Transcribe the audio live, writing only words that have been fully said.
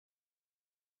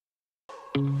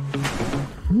Hello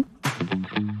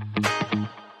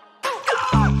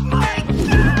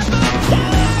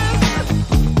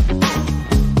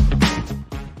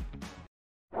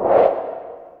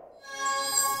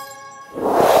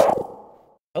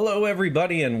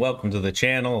everybody and welcome to the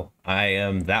channel. I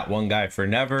am that one guy for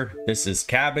never. This is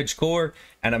Cabbage Core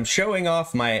and I'm showing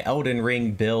off my Elden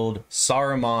Ring build,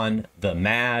 Saruman the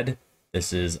Mad.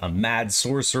 This is a Mad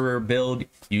Sorcerer build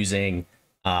using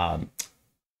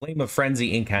Flame of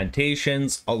Frenzy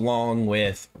incantations along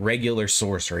with regular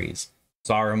sorceries.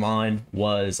 Saruman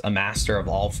was a master of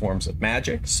all forms of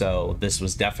magic, so this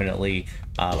was definitely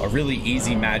a really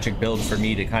easy magic build for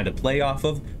me to kind of play off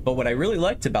of. But what I really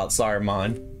liked about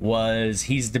Saruman was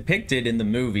he's depicted in the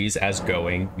movies as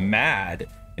going mad.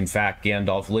 In fact,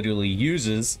 Gandalf literally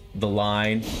uses the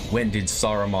line, when did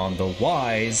Saruman the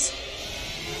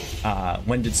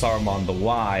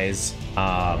Wise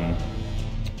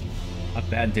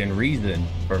abandon reason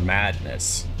for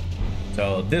madness?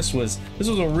 So this was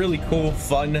a really cool,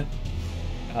 fun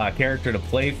character to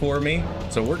play for me.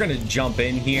 So we're gonna jump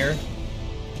in here.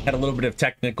 Had a little bit of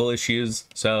technical issues,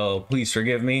 so please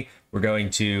forgive me. We're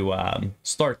going to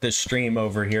start this stream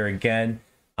over here again.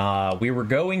 We were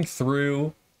going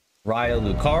through Raya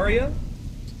Lucaria.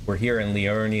 We're here in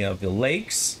Liurnia of the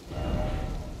Lakes.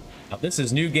 Now, this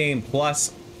is New Game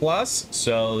Plus,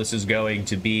 so this is going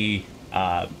to be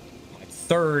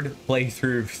third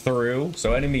playthrough through,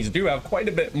 so enemies do have quite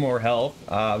a bit more health,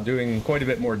 doing quite a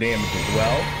bit more damage as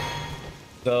well.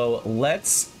 So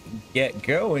let's get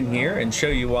going here and show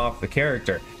you off the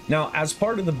character. Now, as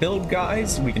part of the build,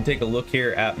 guys, we can take a look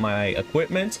here at my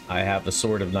equipment. I have the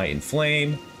Sword of Night and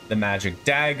Flame, the Magic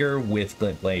Dagger with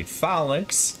Glintblade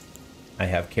Phalanx. I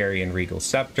have Carrion Regal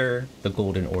Scepter, the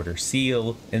Golden Order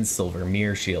Seal, and Silver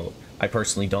Mirror Shield. I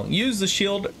personally don't use the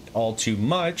shield all too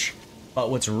much, but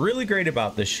what's really great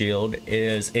about this shield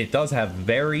is it does have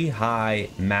very high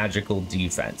magical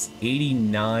defense,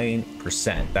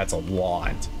 89%. That's a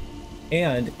lot.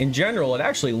 And in general, it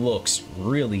actually looks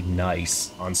really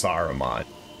nice on Saruman.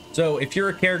 So if you're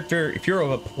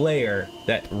a player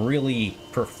that really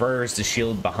prefers the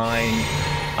shield behind,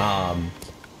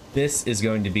 this is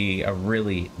going to be a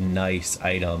really nice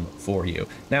item for you.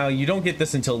 Now, you don't get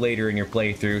this until later in your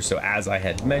playthrough, so as I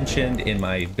had mentioned in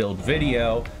my build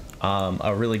video,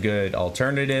 a really good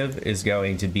alternative is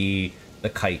going to be the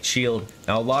kite shield.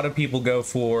 Now, a lot of people go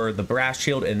for the brass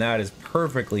shield, and that is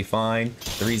perfectly fine.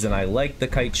 The reason I like the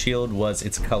kite shield was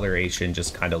its coloration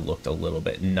just kind of looked a little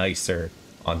bit nicer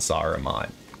on Saruman.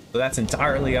 So that's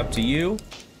entirely up to you.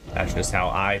 That's just how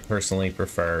I personally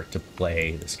prefer to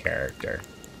play this character.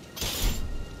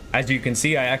 As you can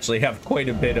see, I actually have quite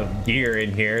a bit of gear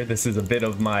in here. This is a bit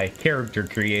of my character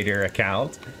creator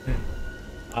account.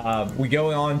 We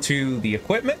go on to the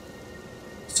equipment.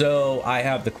 So I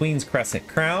have the Queen's Crescent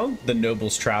Crown, the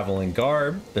Noble's Traveling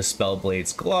Garb, the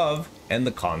Spellblade's Glove, and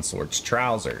the Consort's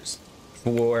Trousers.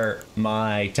 For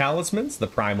my talismans, the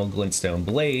Primal Glintstone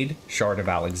Blade, Shard of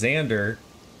Alexander,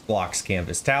 Block's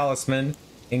Canvas Talisman,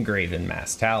 and Graven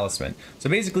Mask Talisman. So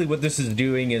basically what this is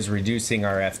doing is reducing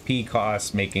our FP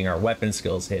costs, making our weapon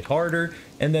skills hit harder,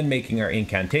 and then making our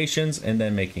incantations, and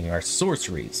then making our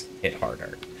sorceries hit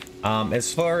harder.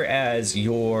 As far as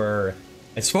your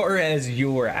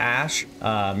Ash,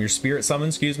 your spirit summon,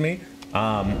 excuse me,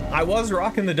 I was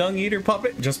rocking the Dung Eater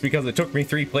puppet just because it took me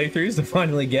 3 playthroughs to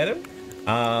finally get him.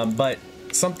 But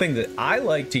something that I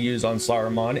like to use on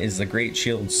Saruman is the Great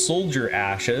Shield Soldier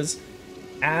Ashes.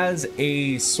 As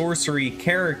a sorcery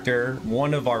character,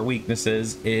 one of our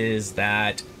weaknesses is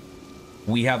that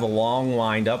we have a long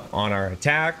windup on our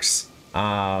attacks.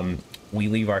 We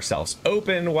leave ourselves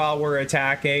open while we're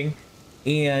attacking,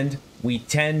 and we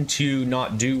tend to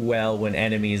not do well when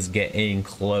enemies get in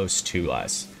close to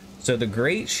us. So the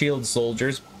Great Shield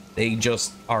Soldiers, they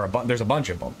just are there's a bunch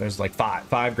of them. There's like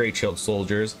five Great Shield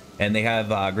Soldiers, and they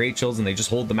have great shields, and they just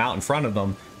hold them out in front of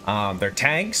them. They're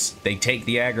tanks. They take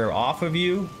the aggro off of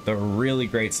you. They're really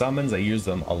great summons. I use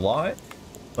them a lot.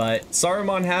 But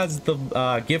Saruman has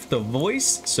the gift of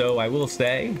voice, so I will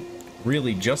say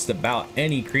really just about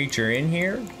any creature in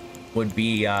here would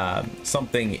be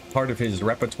something part of his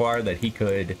repertoire that he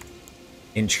could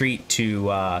entreat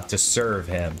to serve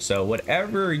him. So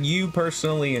whatever you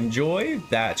personally enjoy,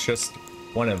 that's just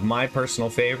one of my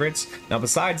personal favorites. Now,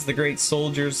 besides the great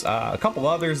soldiers, a couple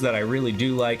others that I really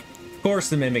do like. Of course,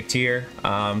 the Mimic Tier.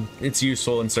 It's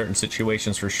useful in certain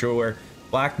situations for sure.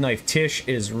 Black Knife Tish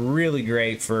is really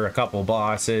great for a couple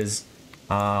bosses.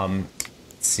 Let's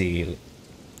see.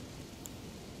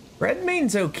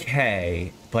 Redmane's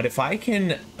okay, but if I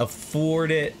can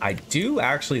afford it, I do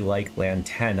actually like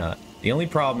Lantana. The only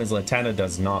problem is Latenna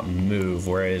does not move,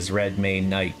 whereas Red Main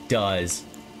Knight does.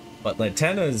 But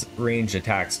Latenna's ranged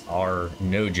attacks are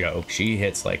no joke. She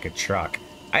hits like a truck.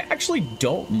 I actually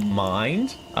don't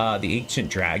mind the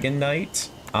Ancient Dragon Knight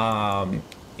and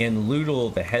Lootle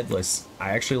the Headless.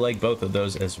 I actually like both of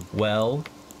those as well.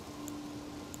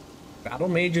 Battle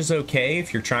Mage is okay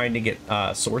if you're trying to get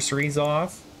sorceries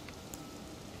off.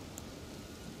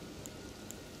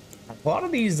 A lot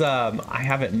of these I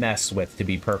haven't messed with, to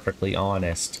be perfectly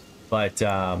honest. But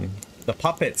the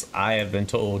puppets, I have been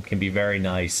told, can be very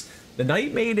nice. The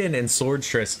Night Maiden and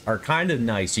Swordstress are kind of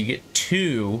nice. You get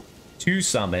two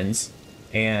summons,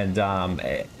 and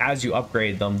as you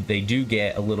upgrade them, they do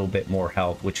get a little bit more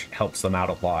health, which helps them out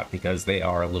a lot because they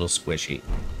are a little squishy.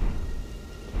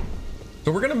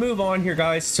 So we're gonna move on here,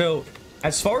 guys. So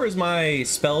as far as my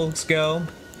spells go,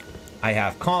 I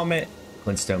have Comet,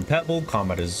 Glintstone Pebble,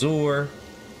 Comet Azure.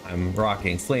 I'm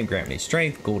rocking Flame Grant Me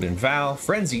Strength, Golden Vow,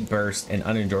 Frenzied Burst, and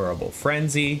Unendurable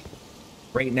Frenzy.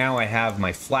 Right now I have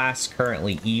my Flask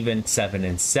currently even 7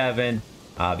 and 7.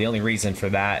 The only reason for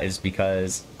that is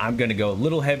because I'm going to go a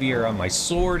little heavier on my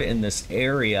sword in this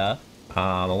area.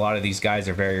 A lot of these guys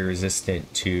are very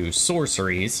resistant to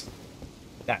sorceries.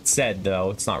 That said,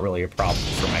 though, it's not really a problem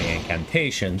for my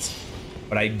incantations,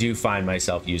 but I do find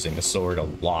myself using the sword a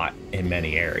lot in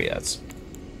many areas.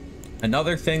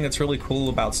 Another thing that's really cool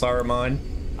about Saruman,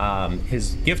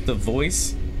 his gift of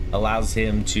voice allows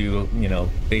him to, you know,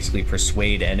 basically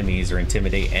persuade enemies or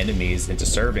intimidate enemies into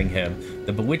serving him.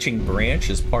 The Bewitching Branch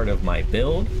is part of my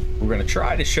build. We're going to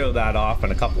try to show that off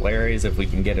in a couple areas if we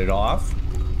can get it off.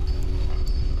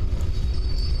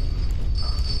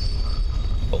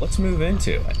 But let's move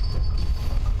into it.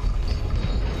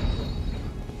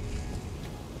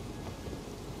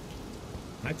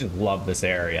 I just love this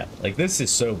area. Like, this is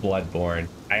so Bloodborne.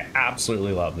 I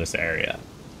absolutely love this area.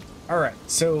 All right,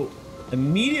 so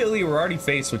immediately we're already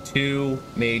faced with two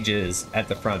mages at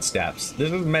the front steps.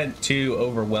 This is meant to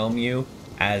overwhelm you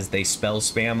as they spell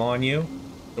spam on you.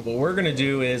 So what we're gonna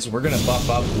do is we're gonna buff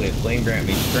up with Flame Grant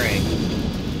Me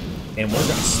Strength, and we're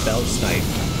gonna spell snipe.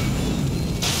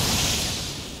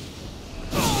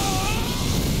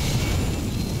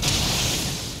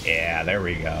 Yeah, there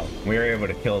we go. We were able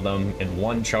to kill them in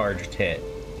one charged hit.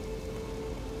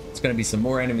 It's gonna be some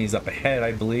more enemies up ahead,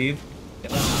 I believe.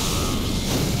 Yep.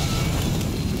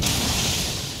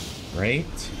 Great.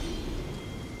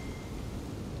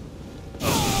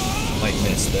 Might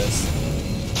miss this.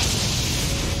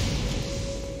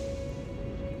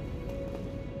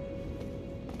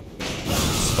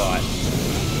 Spot.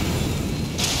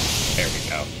 There we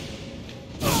go.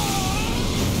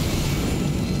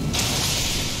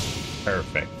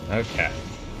 Perfect. Okay.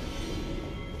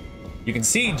 You can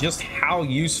see just how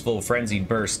useful Frenzied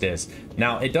Burst is.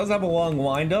 Now, it does have a long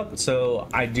windup, so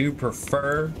I do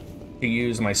prefer to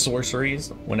use my sorceries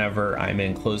whenever I'm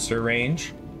in closer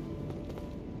range.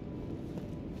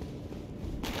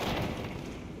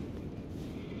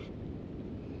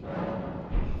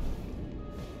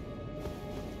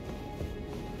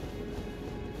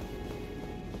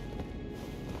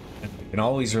 I can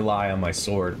always rely on my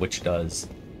sword, which does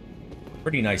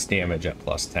pretty nice damage at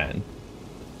 +10.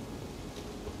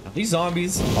 Now, these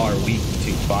zombies are weak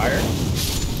to fire.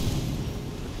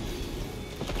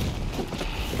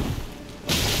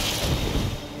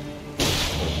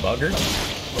 Bugger.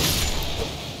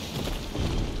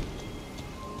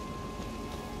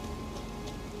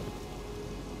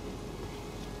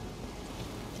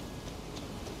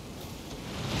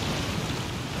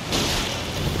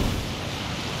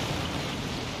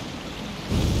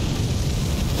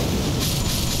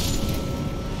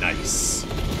 Nice.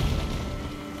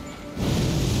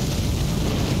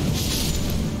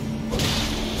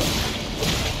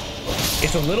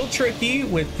 It's a little tricky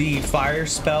with the fire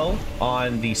spell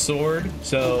on the sword,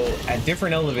 so at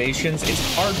different elevations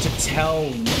it's hard to tell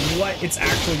what it's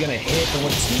actually going to hit and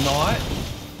what it's not.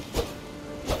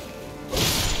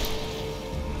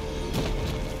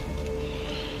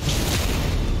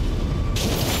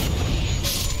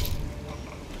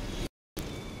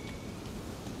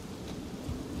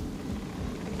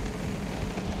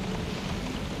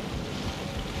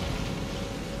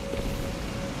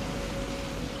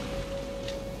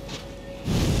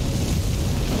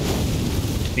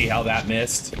 See how that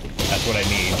missed? That's what I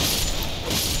mean.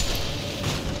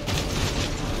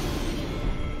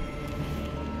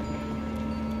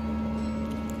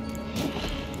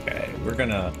 Okay, we're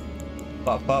gonna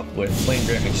pop up with Flame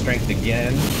Grant Me Strength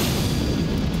again.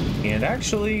 And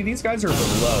actually, these guys are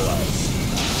below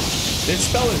us. This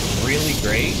spell is really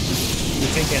great.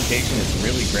 This incantation is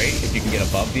really great if you can get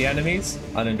above the enemies.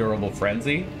 Unendurable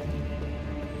Frenzy.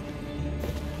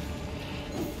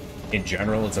 in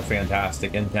general, it's a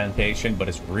fantastic incantation, but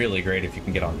it's really great if you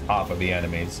can get on top of the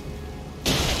enemies.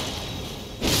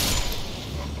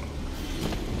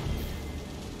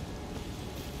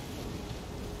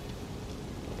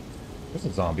 There's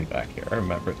a zombie back here. I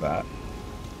remember that.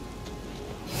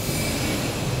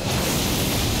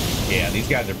 Yeah, these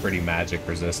guys are pretty magic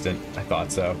resistant. I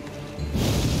thought so.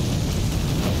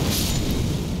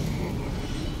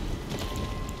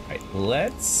 Alright,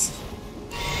 let's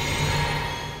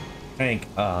tank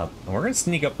up. And we're gonna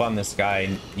sneak up on this guy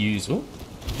and use... Ooh,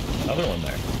 another one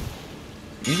there.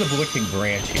 Use a Blitzing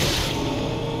Branch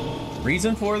here.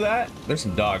 Reason for that? There's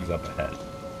some dogs up ahead.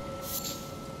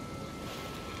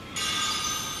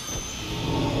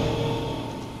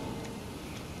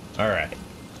 All right.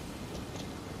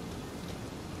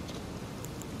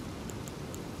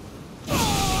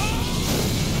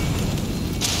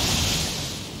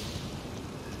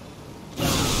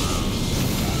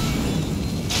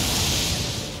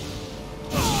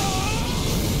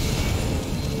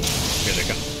 Here they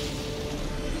come.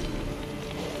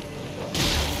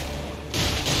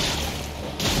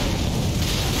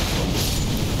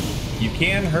 You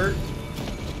can hurt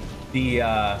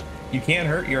the you can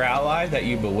hurt your ally that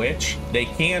you bewitch. They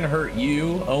can hurt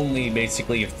you only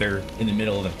basically if they're in the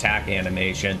middle of an attack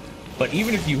animation. But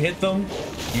even if you hit them,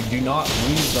 you do not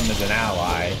lose them as an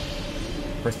ally.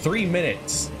 For 3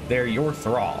 minutes, they're your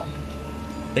thrall.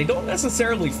 They don't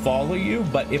necessarily follow you,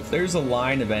 but if there's a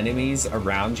line of enemies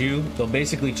around you, they'll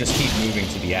basically just keep moving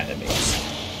to the enemies.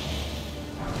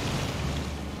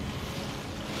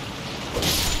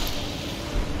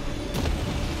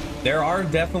 There are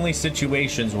definitely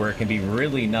situations where it can be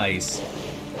really nice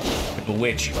to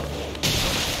bewitch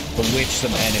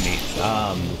some enemies.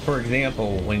 For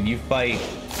example, when you fight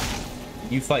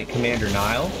Commander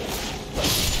Nile,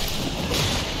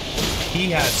 he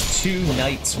has 2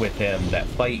 knights with him that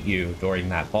fight you during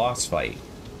that boss fight,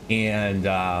 and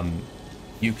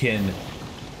you can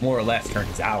more or less turn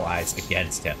his allies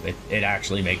against him. It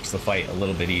actually makes the fight a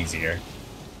little bit easier.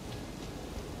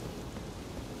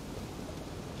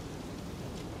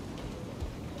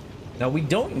 Now, we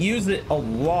don't use it a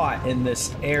lot in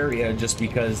this area just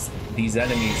because these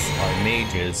enemies are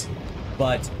mages,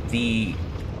 but the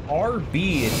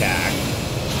RB attack,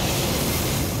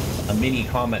 a mini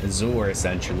Comet Azure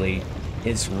essentially,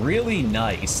 is really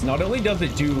nice. Not only does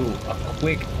it do a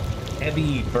quick,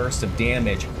 heavy burst of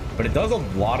damage, but it does a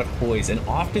lot of poison,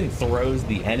 often throws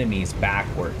the enemies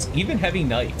backwards. Even heavy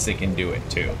knights, it can do it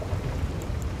too.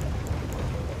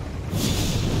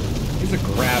 There's a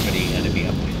gravity enemy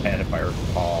up my head, if I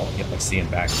recall. Yep, I see him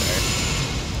back there.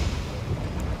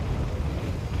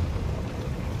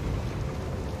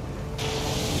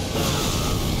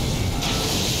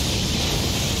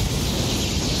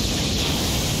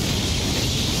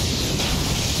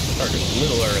 Started a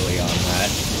little early on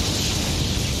that.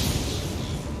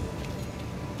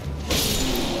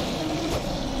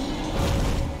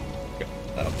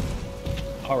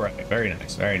 All right, very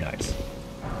nice, very nice.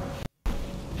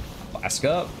 Flask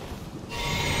up.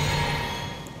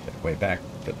 Way back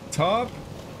to the top.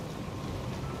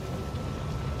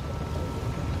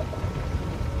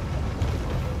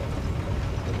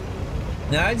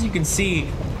 Now, as you can see,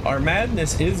 our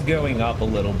madness is going up a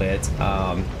little bit.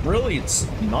 Really, it's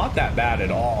not that bad at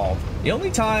all. The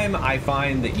only time I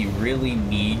find that you really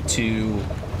need to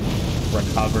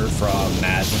recover from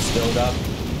madness buildup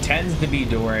tends to be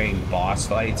during boss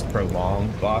fights,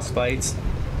 prolonged boss fights.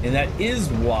 And that is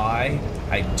why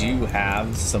I do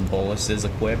have some boluses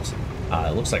equipped.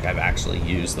 It looks like I've actually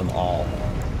used them all,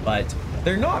 but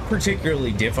they're not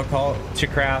particularly difficult to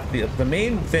craft. The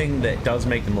main thing that does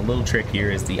make them a little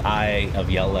trickier is the Eye of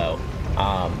Yellow.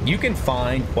 You can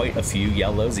find quite a few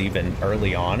yellows even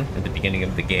early on at the beginning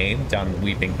of the game down the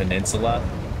Weeping Peninsula,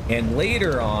 and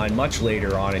later on, much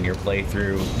later on in your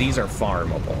playthrough, these are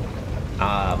farmable.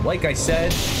 Like I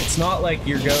said, it's not like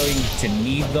you're going to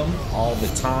need them all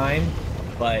the time,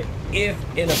 but if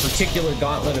in a particular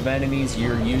gauntlet of enemies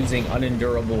you're using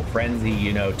Unendurable Frenzy,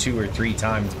 you know, 2 or 3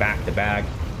 times back to back,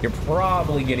 you're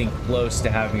probably getting close to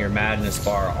having your madness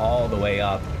bar all the way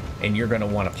up, and you're going to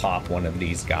want to pop one of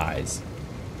these guys.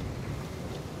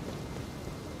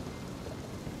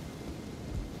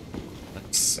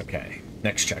 Nice. Okay,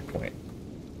 next checkpoint.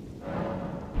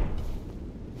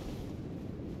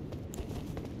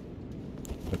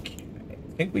 Okay, I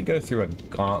think we go through a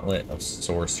gauntlet of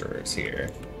sorcerers here.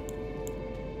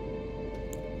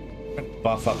 I'm gonna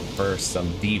buff up first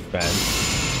some defense.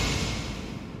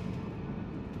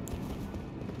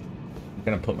 I'm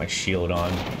gonna put my shield on.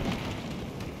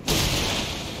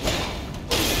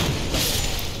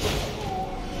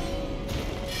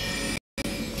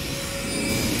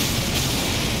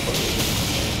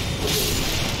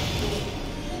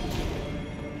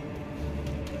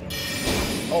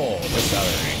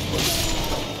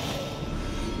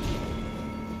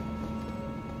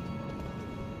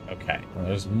 Okay, well,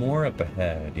 there's more up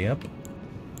ahead. Yep.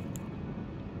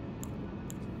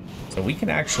 So we can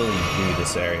actually do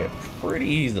this area pretty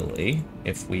easily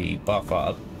if we buff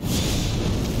up.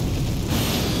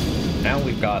 Now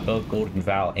we've got both Golden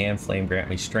Vow and Flame Grant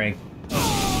Me Strength. Do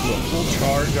a full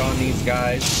charge on these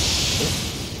guys.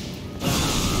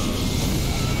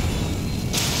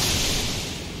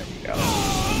 There we go.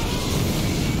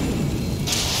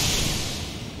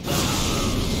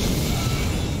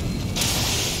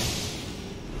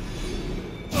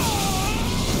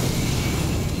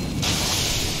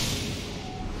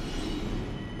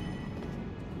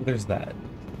 There's that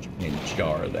giant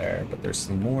jar there, but there's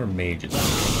some more mages.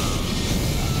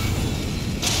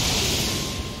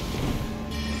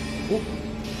 Ooh.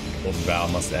 Golden Vow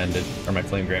must have ended, or my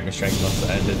Flame Grant Me Strength must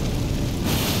have ended.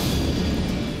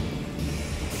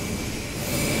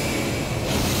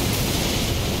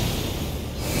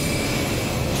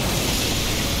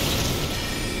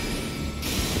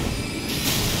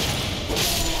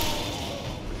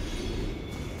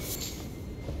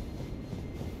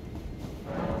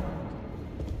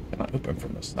 Open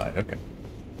from this side. Okay.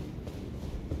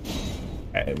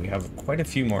 Okay, we have quite a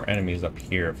few more enemies up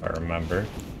here, if I remember.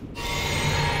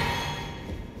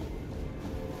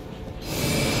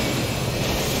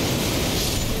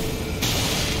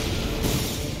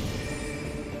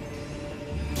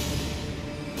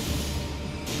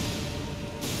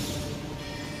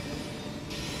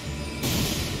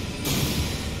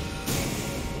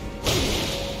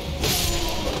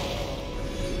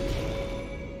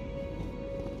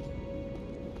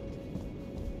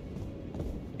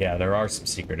 Yeah, there are some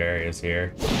secret areas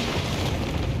here.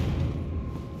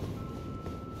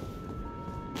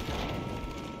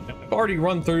 I've already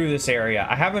run through this area.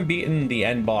 I haven't beaten the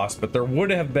end boss, but there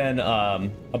would have been a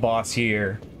boss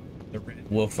here. The Red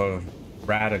Wolf of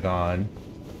Radagon.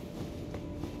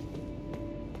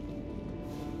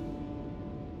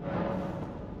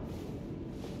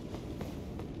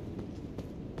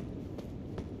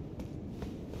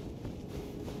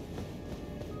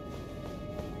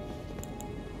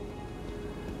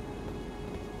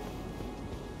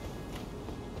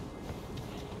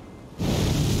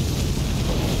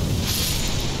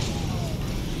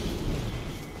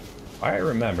 I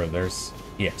remember there's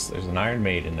an Iron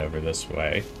Maiden over this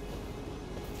way.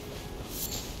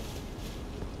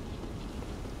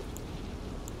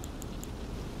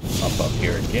 Up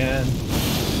here again.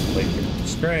 Play your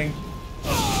strength.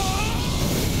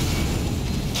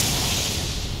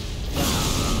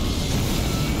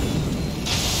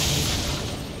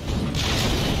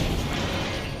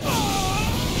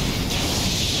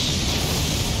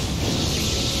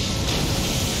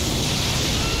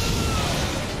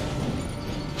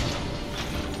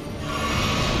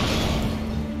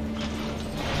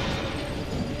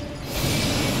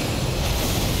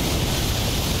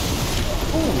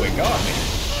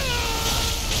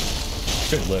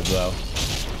 Should live though.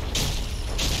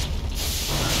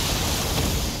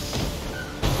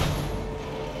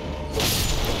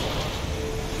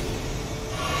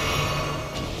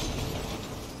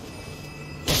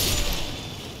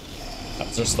 I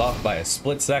was just off by a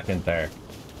split second there.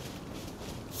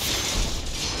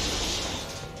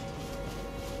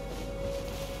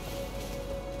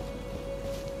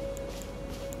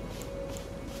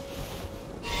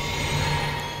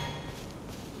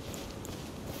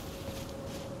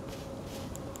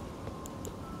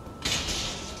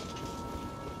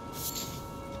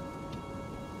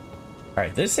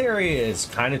 Alright, this area is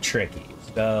kind of tricky.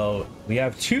 So we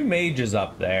have two mages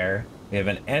up there. We have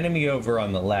an enemy over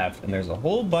on the left, and there's a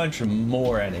whole bunch of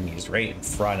more enemies right in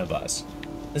front of us.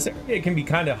 This area can be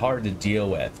kind of hard to deal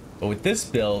with, but with this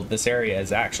build, this area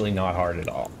is actually not hard at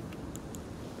all.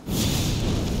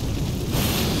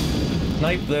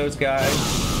 Snipe those guys.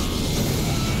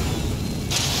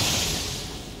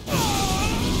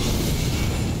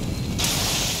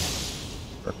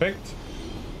 Perfect.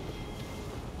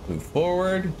 Move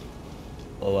forward.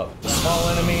 Blow up the small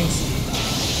enemies.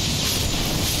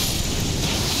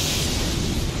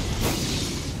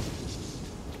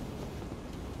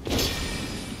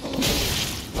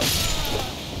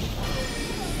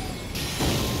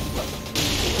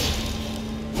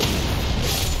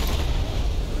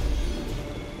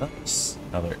 Nice.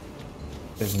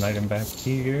 There's an item back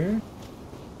here.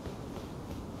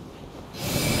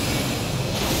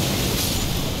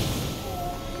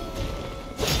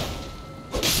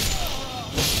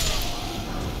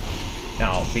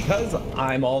 Now, because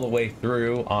I'm all the way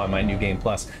through on my New Game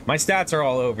Plus, my stats are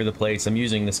all over the place. I'm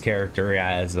using this character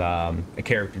as a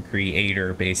character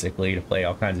creator, basically, to play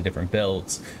all kinds of different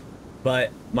builds.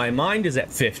 but my mind is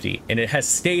at 50, and it has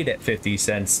stayed at 50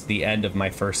 since the end of my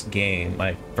first game,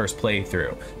 my first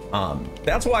playthrough.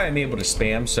 That's why I'm able to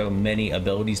spam so many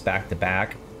abilities back to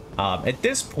back. At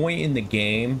this point in the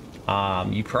game,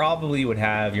 you probably would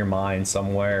have your mind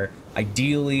somewhere,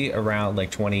 ideally around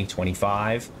like 20,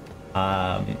 25.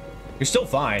 You're still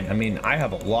fine. I mean, I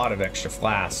have a lot of extra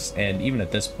flasks, and even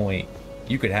at this point,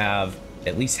 you could have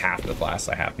at least half the flasks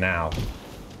I have now.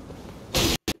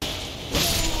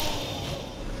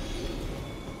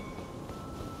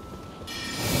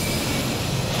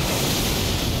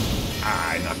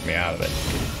 Ah, he knocked me out of it.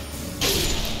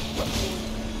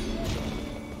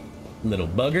 Little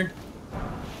bugger.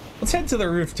 Let's head to the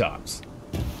rooftops.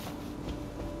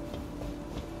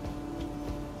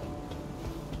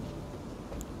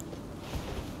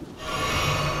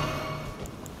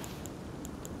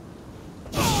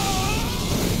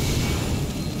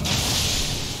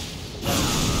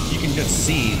 Just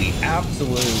see the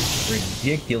absolute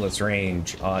ridiculous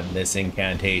range on this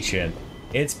incantation.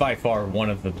 It's by far one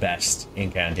of the best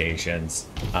incantations.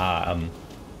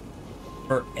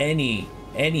 For any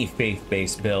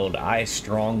faith-based build, I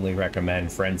strongly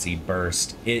recommend Frenzied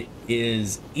Burst. It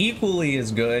is equally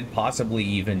as good, possibly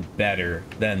even better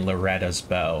than Loretta's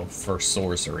Bow for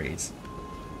sorceries.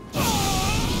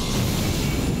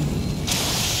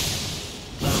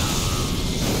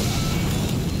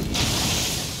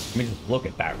 I mean, just look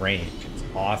at that range. It's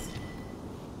awesome.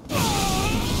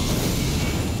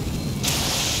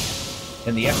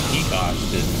 And the FP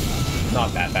cost is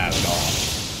not that bad at all.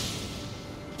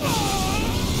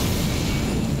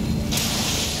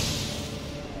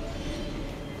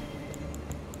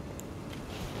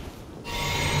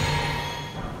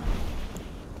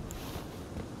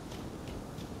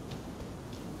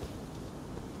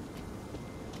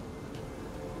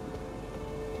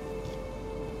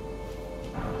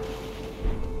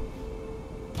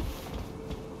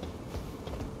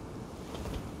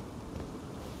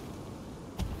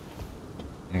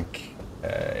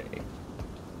 Okay.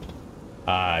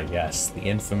 Ah, yes, the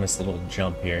infamous little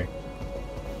jump here.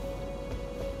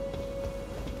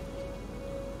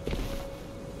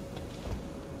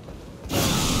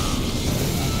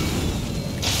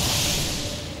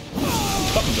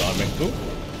 Something's on me. Ooh.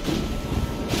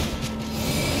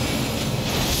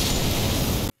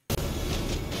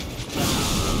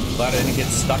 Glad I didn't get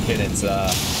stuck in its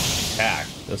attack.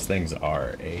 Those things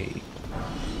are a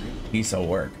piece of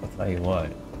work, I'll tell you what.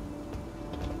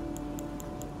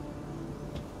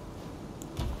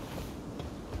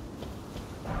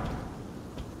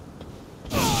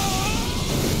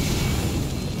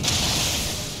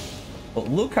 Well,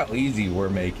 look how easy we're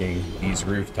making these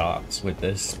rooftops with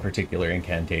this particular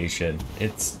incantation.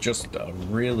 It's just a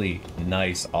really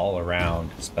nice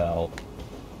all-around spell.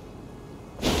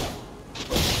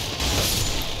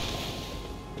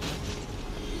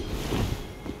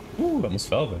 Ooh, almost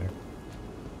fell there.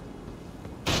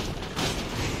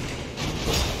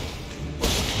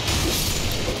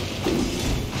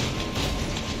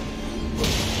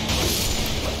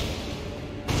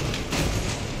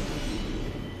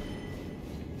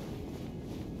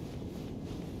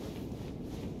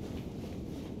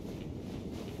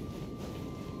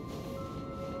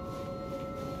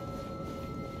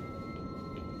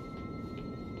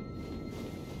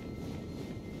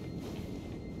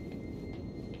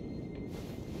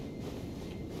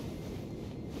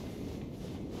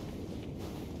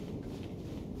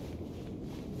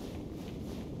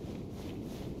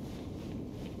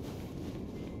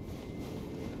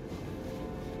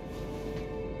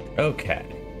 Okay,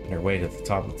 our way to the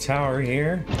top of the tower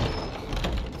here.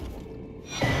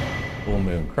 Full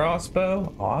moon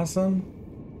crossbow, awesome.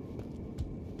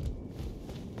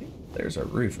 There's a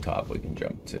rooftop we can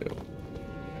jump to.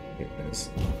 Here it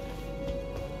is.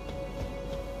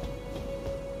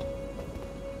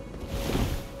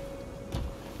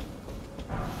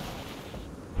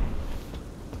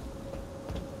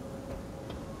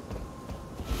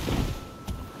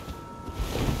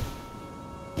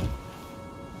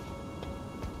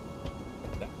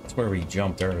 That's where we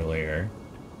jumped earlier.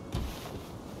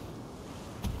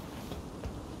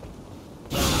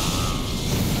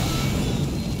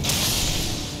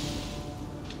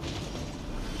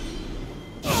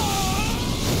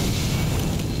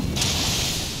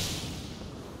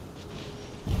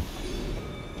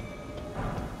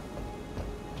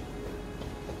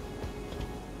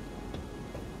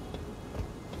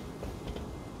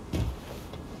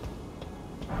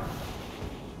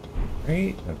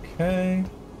 Great, okay.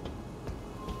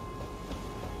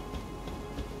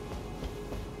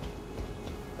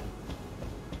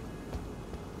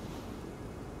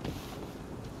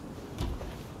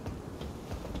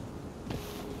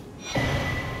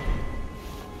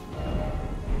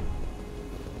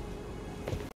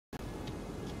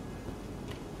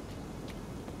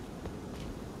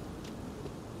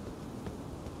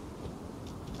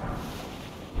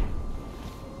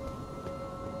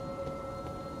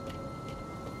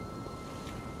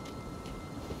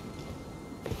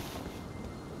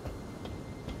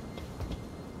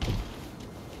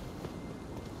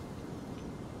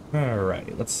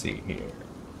 Alright, let's see here.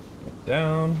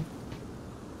 Down.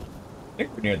 I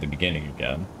think we're near the beginning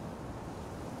again.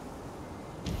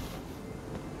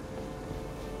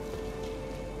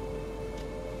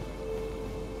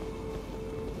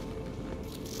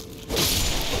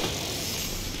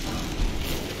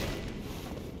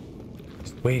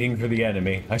 Just waiting for the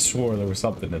enemy. I swore there was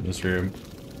something in this room.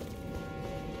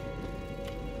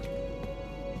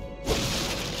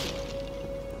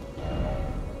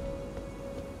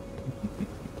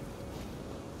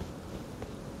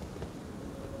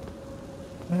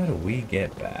 How do we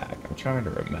get back? I'm trying to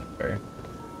remember.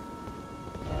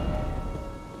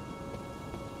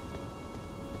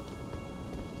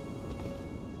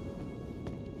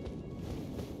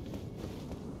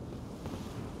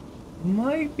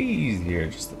 Might be easier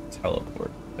just to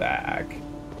teleport back.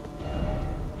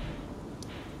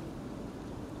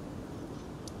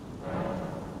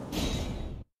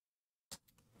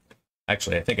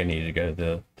 Actually, I think I need to go to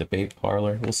the debate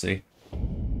parlor. We'll see.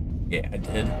 Yeah, I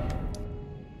did.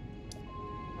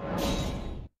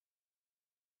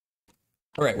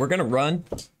 All right, we're gonna run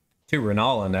to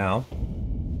Renala now.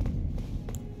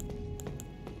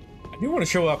 I do want to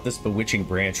show off this bewitching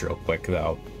branch real quick,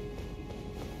 though.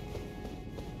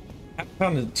 I haven't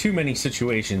found too many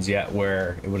situations yet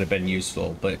where it would have been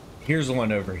useful, but here's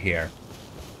one over here.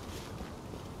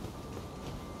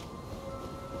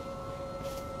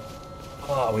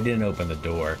 Oh, we didn't open the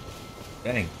door.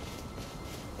 Dang.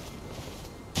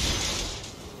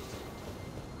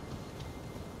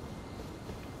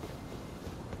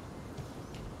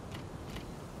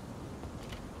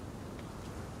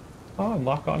 Oh,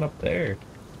 lock on up there.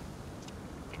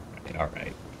 All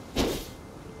right.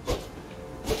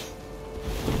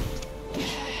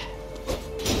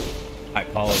 I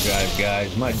apologize,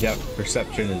 guys. My depth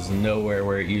perception is nowhere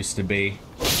where it used to be.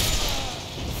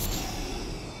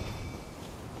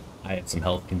 I have some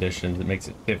health conditions. It makes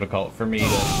it difficult for me to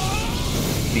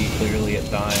see clearly at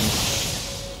times.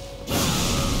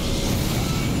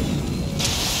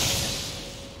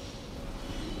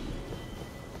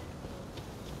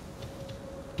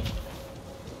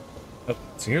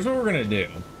 So here's what we're gonna do.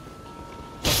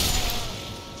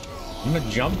 I'm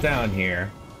gonna jump down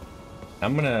here.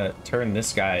 I'm gonna turn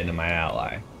this guy into my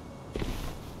ally.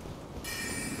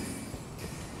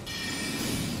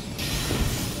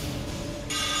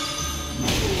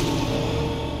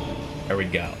 There we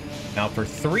go. Now for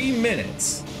 3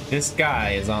 minutes, this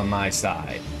guy is on my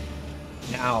side.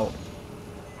 Now,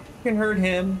 I can hurt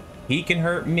him. He can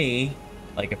hurt me,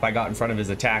 like if I got in front of his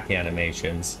attack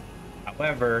animations.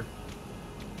 However,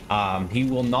 he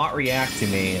will not react to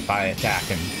me if I attack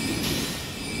him.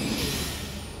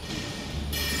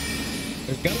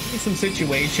 There's going to be some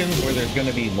situations where there's going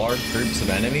to be large groups of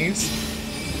enemies,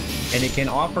 and it can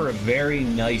offer a very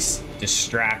nice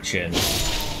distraction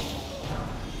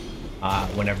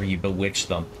whenever you bewitch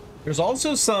them. There's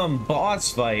also some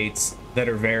boss fights that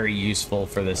are very useful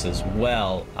for this as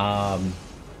well.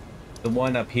 The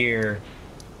one up here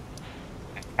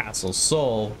at Castle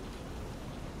Soul,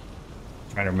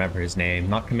 trying to remember his name.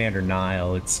 Not Commander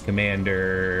Nile, it's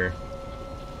Commander...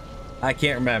 I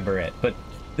can't remember it, but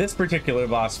this particular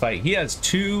boss fight, he has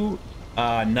two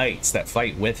knights that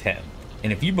fight with him.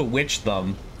 And if you bewitch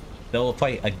them, they'll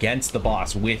fight against the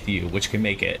boss with you, which can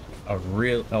make it a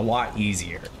lot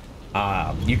easier.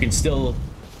 You can still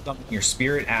summon your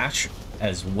Spirit Ash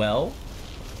as well,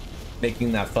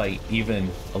 making that fight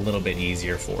even a little bit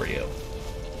easier for you.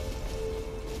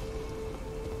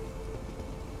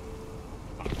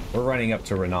 We're running up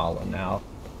to Renala now.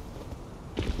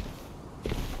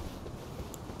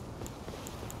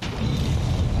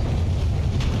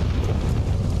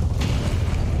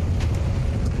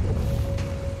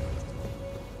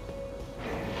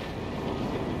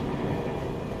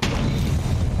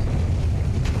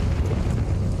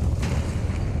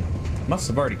 Must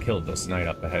have already killed this knight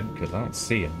up ahead because I don't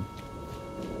see him.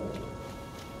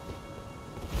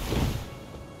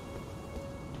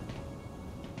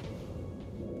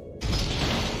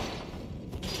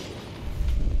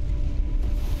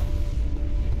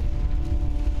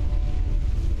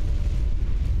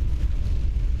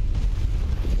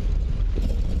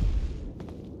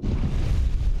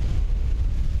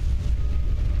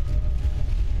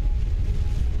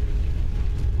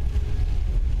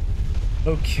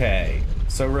 Okay,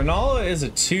 so Renala is a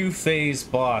two-phase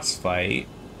boss fight.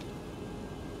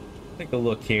 Take a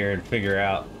look here and figure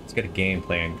out. Let's get a game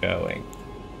plan going.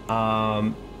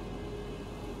 I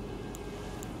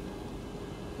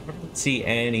don't see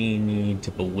any need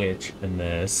to bewitch in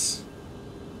this.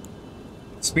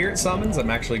 Spirit summons,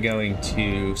 I'm actually going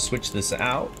to switch this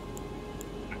out.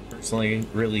 I personally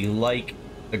really like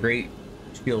the Great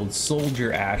Shield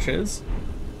Soldier Ashes.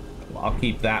 I'll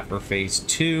keep that for phase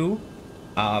 2.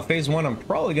 Phase 1, I'm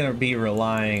probably going to be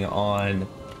relying on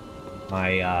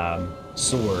my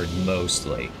sword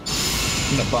mostly.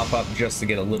 I'm going to buff up just to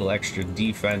get a little extra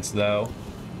defense, though.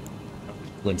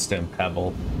 Glintstone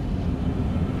Pebble.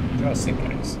 Just in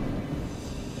case.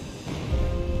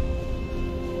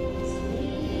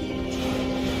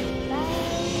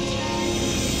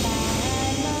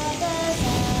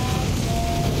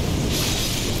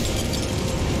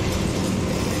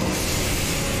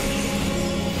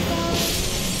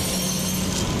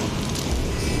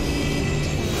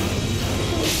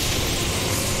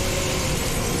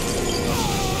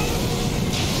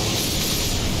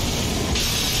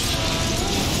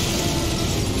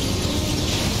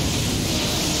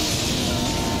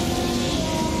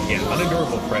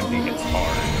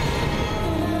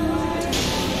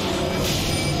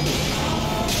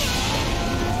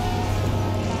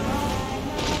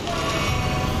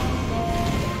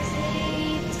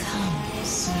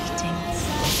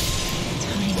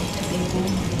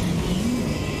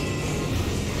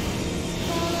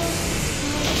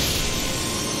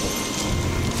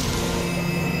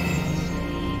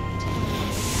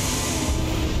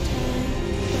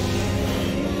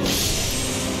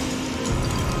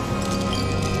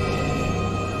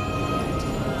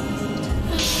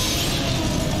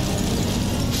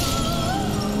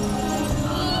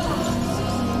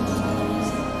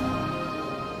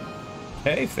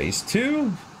 Okay, phase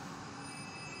 2.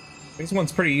 Phase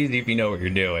 1's pretty easy if you know what you're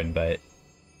doing, but a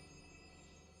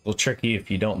little tricky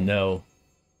if you don't know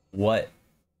what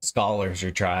scholars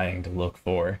are trying to look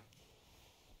for.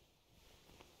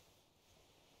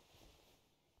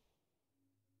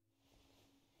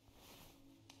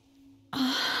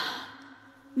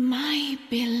 My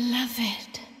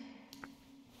beloved,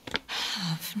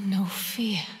 have no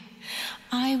fear.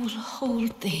 I will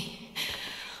hold thee.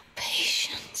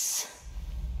 Patience.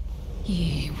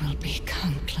 Ye will be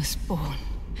countless born,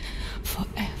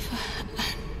 forever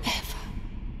and ever.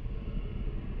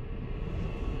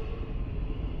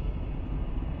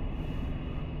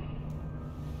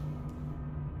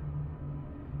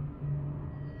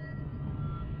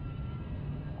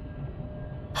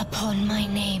 Upon my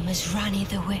name as Rani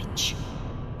the Witch.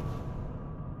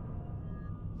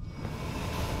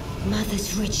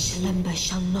 Mother's rich slumber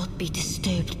shall not be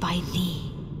disturbed by thee.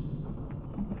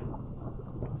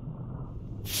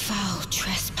 Foul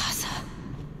trespasser.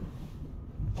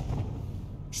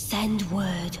 Send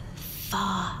word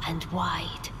far and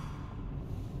wide.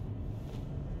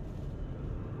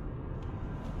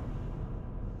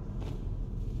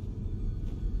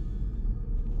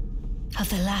 Of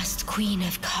the last queen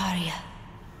of Caria,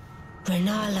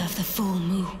 Renala of the full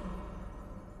moon.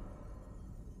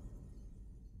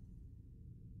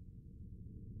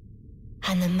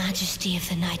 And the majesty of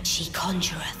the night she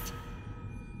conjureth.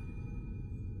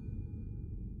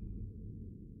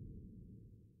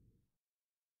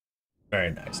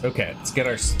 Very nice. Okay, let's get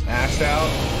our smash out.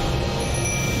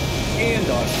 And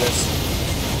dodge this.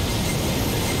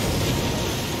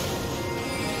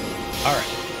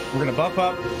 Alright, we're gonna buff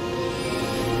up.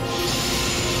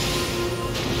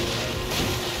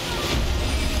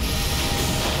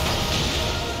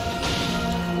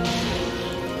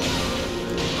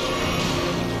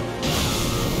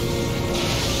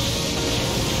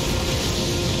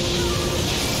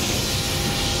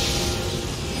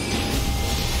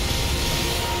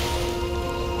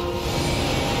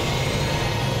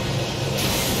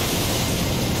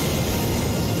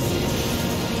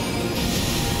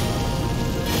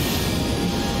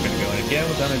 Again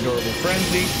with Unendurable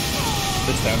Frenzy.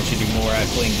 This time we should do more. I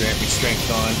fling grant me strength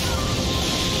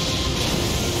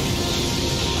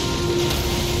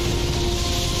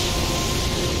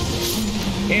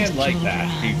on. And like that,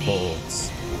 he folds.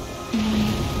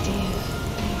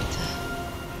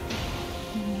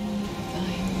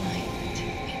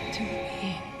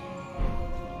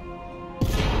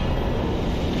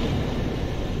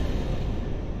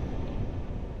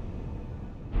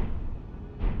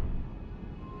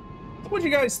 What do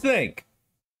you guys think?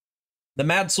 The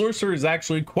Mad Sorcerer is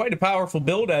actually quite a powerful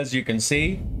build, as you can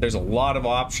see. There's a lot of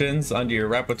options under your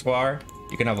repertoire.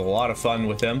 You can have a lot of fun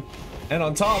with him. And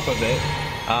on top of it,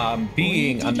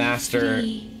 being a master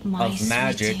of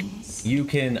magic, you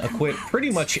can equip pretty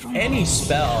much any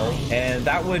spell, and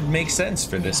that would make sense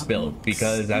for this build,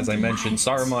 because as I mentioned,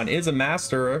 Saruman is a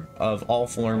master of all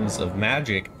forms of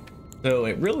magic. So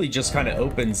it really just kind of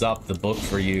opens up the book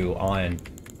for you on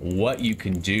what you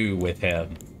can do with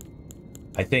him.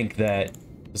 I think that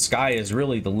the sky is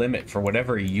really the limit for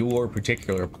whatever your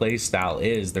particular playstyle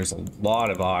is. There's a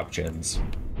lot of options.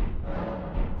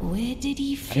 Where did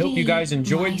he I hope you guys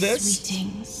enjoyed this.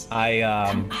 Sweetings? I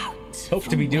hope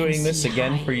to be doing this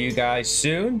again for you guys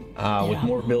soon, with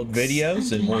more build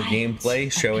videos and more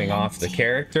gameplay showing off the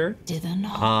character.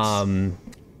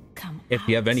 If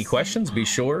you have any questions, be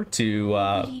sure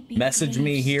to message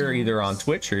me here either on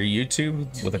Twitch or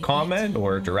YouTube with a comment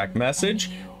or a direct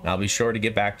message. And I'll be sure to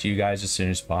get back to you guys as soon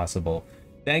as possible.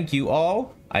 Thank you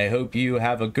all. I hope you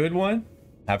have a good one.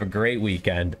 Have a great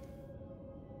weekend.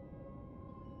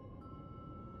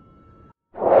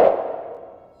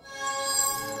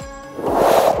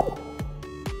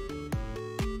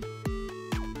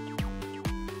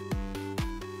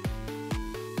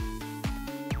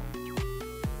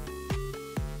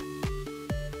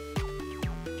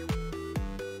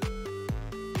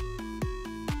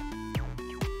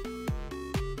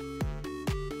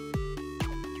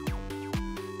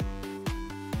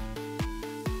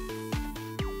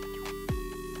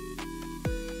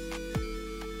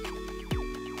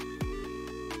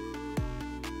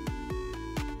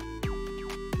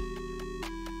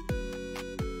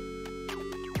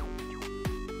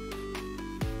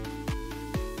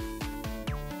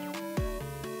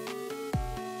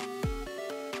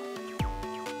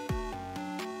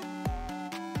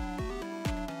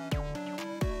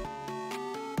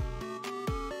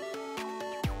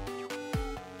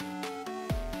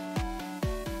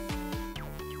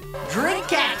 Drink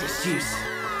cactus juice.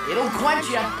 It'll quench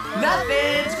you.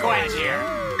 Nothing's quenchier.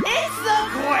 It's the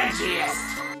quenchiest.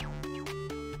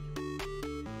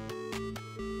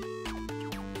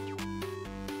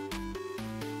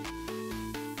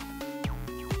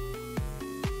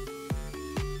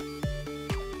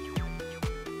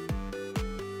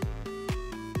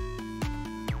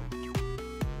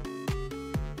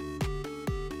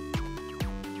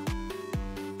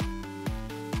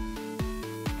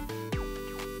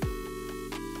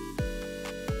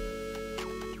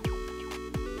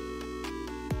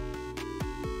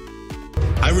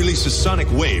 I release a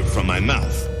sonic wave from my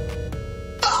mouth.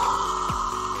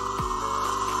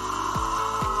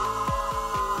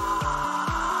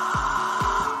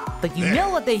 But you know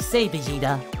what they say,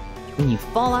 Vegeta. When you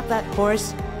fall off that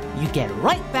horse, you get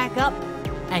right back up,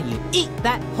 and you eat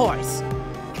that horse.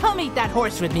 Come eat that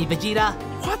horse with me, Vegeta.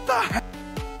 What the heck?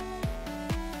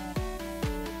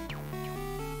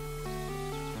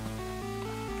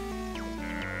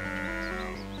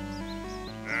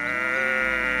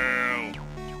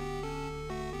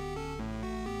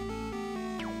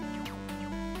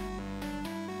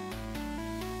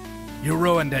 You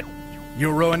ruined it.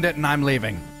 You ruined it, and I'm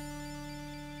leaving.